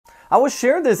I was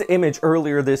shared this image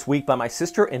earlier this week by my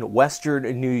sister in Western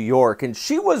New York, and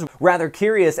she was rather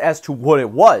curious as to what it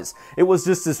was. It was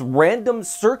just this random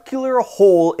circular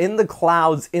hole in the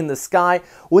clouds in the sky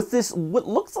with this, what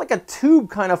looks like a tube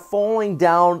kind of falling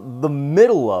down the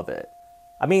middle of it.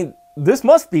 I mean, this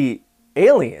must be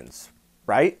aliens,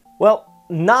 right? Well,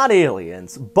 not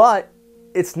aliens, but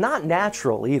it's not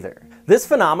natural either. This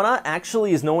phenomena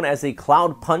actually is known as a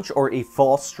cloud punch or a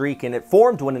false streak, and it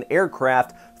formed when an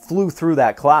aircraft flew through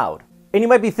that cloud. And you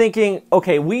might be thinking,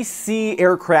 okay, we see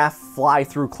aircraft fly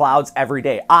through clouds every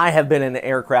day. I have been in an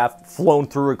aircraft, flown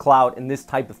through a cloud, and this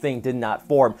type of thing did not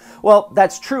form. Well,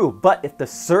 that's true, but if the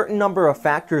certain number of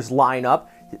factors line up,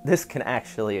 this can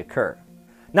actually occur.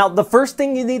 Now, the first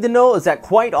thing you need to know is that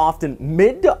quite often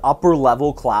mid to upper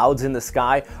level clouds in the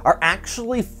sky are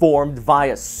actually formed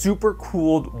via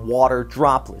supercooled water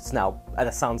droplets. Now,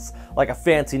 that sounds like a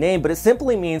fancy name, but it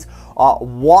simply means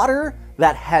water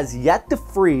that has yet to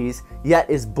freeze, yet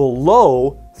is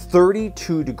below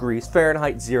 32 degrees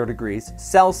Fahrenheit, 0 degrees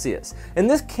Celsius. And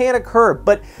this can occur,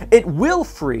 but it will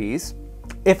freeze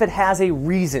if it has a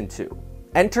reason to.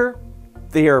 Enter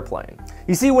the airplane.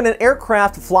 You see, when an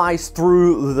aircraft flies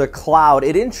through the cloud,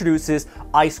 it introduces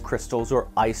ice crystals or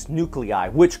ice nuclei,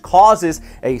 which causes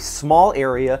a small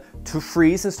area to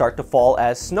freeze and start to fall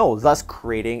as snow, thus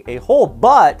creating a hole.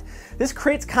 But this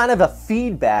creates kind of a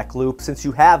feedback loop since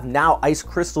you have now ice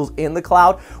crystals in the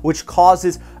cloud, which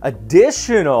causes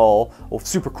additional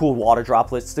supercooled water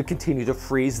droplets to continue to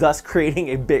freeze, thus creating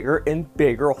a bigger and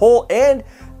bigger hole. And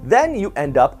then you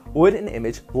end up with an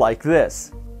image like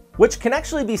this, which can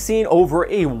actually be seen over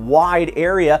a wide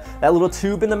area. That little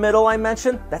tube in the middle I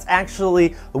mentioned, that's actually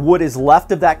what is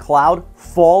left of that cloud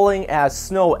falling as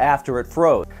snow after it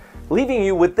froze, leaving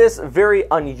you with this very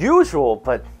unusual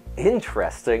but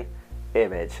interesting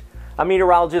image. I'm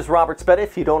meteorologist Robert Spetta.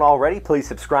 If you don't already, please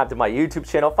subscribe to my YouTube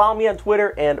channel. Follow me on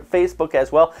Twitter and Facebook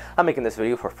as well. I'm making this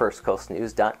video for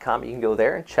firstcoastnews.com. You can go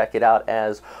there and check it out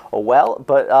as well.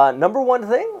 But number one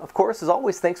thing, of course, as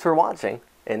always, thanks for watching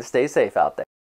and stay safe out there.